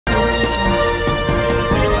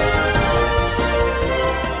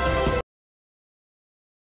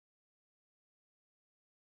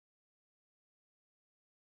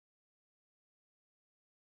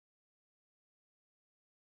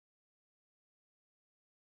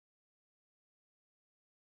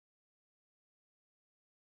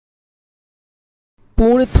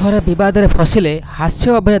पुणी थरे विवाद में फसिले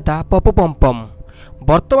हास्य अभिनेता पपु पमपम।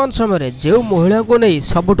 वर्तमान समय जो महिला को नहीं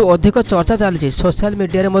सबुठु अधिक चर्चा चली सोशल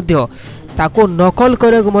मीडिया रे ताको नकल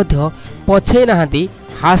करने पछे नहांती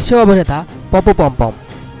हास्य अभिनेता पपु पमपम।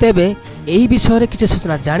 तेबे यही विषय किसी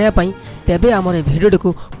सूचना जानापी तेबे आम भिडियो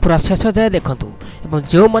को पूरा शेष जाए देखूँ। और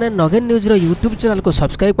जो मैंने नगेन न्यूज यूट्यूब चैनल को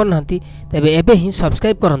सब्सक्राइब करना तेबे एबे ही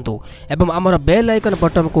सब्सक्राइब करंतु एवं आमर बेल आइकन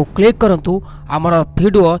बटन को क्लिक करंतु आमर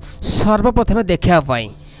भिडियो सर्वप्रथम देखापी।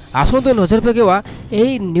 आसतु नजर पकेवा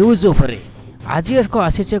यही न्यूज उपरे। आज एक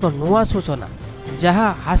आसी एक नुआ सूचना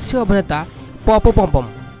जहाँ हास्य अभिनेता पपु पमपम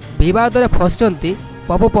विवाद में फसी।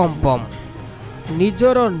 पपु पमपम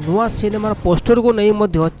निजर नुआ सिनेमार पोस्टर को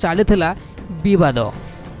नहीं चली विवाद।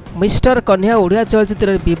 मिस्टर कन्या ओडिया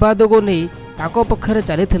चलचित्र विवाद को नहीं ताको पक्षरे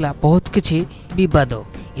चली बहुत किछि विवाद।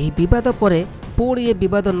 यही विवाद पर पुणी ये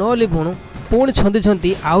विवाद न लिभुणु पुणी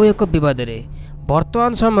छंदी आउ एक विवाद रे।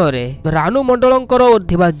 वर्तमान समय रानू मंडलंकर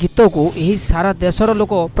थिबा गीत को यही सारा देशर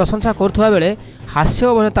लोक प्रशंसा करुवा बेले हास्य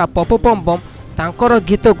अभिनेता पपु पमपम तांकर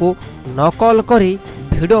गीत को नकल करी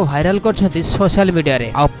वीडियो वायरल कर सोशल मीडिया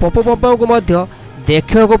रे। आ पपु पमपम को मध्य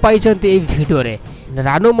देखा को पाई वीडियो रे।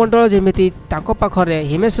 रानू मंडल जमीती पाखरे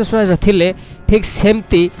हिमेश रेशमिया थिले ठीक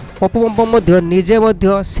सेमती पपु पमपम निजे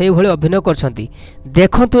से भली अभिनय करछंती।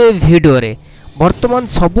 देखंतु ए वीडियो रे। वर्तमान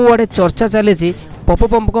सबुआड़े चर्चा चली पपु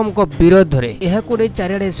पमपम को विरोध रे। यह को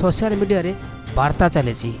चारिआडे सोशल मीडिया रे वार्ता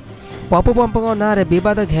चली। पपु पमपम ना रे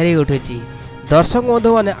विवाद घेरी उठी। दर्शक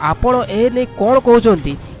बंधु मैंने आपण ए नहीं कौन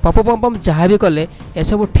कहते पपु पमपम जहाँ भी कले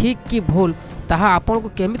एसबू ठीक कि भूल ताहा आपन को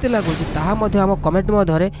केमिति लागुची ताहा मध्य हम कमेंट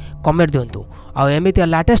मध्य कमेंट दिंतु। आ एमितिया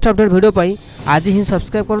लेटेस्ट अपडेट वीडियो पाई आज ही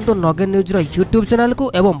सब्सक्राइब करंतु नगेन न्यूज यूट्यूब चैनल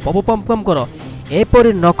को एवं पपु पमपम कर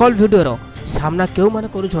एपरी नकल वीडियो सामना क्यों माने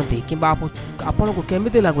करूछंती कि आपन को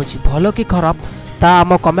केमिति लागुची भलो कि खराब ता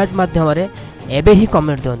हम कमेंट माध्यम रे एबे ही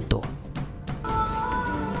कमेंट दिंतु।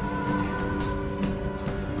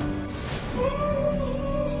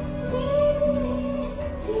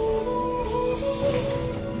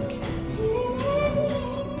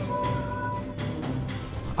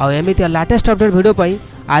 और एमितिया लेटेस्ट अपडेट वीडियो पाई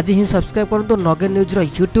आज ही सब्सक्राइब करंतु नगेन न्यूज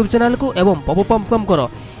यूट्यूब चैनल को एवं पपु पमपम कर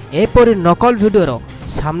एपरी नकल वीडियो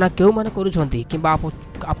सामना क्यों माने करूछंती कि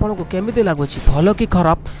आपन को केमिति लागुची भलो कि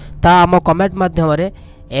खराब ता हम कमेंट माध्यम रे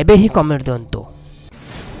एबे ही कमेंट दिंतु।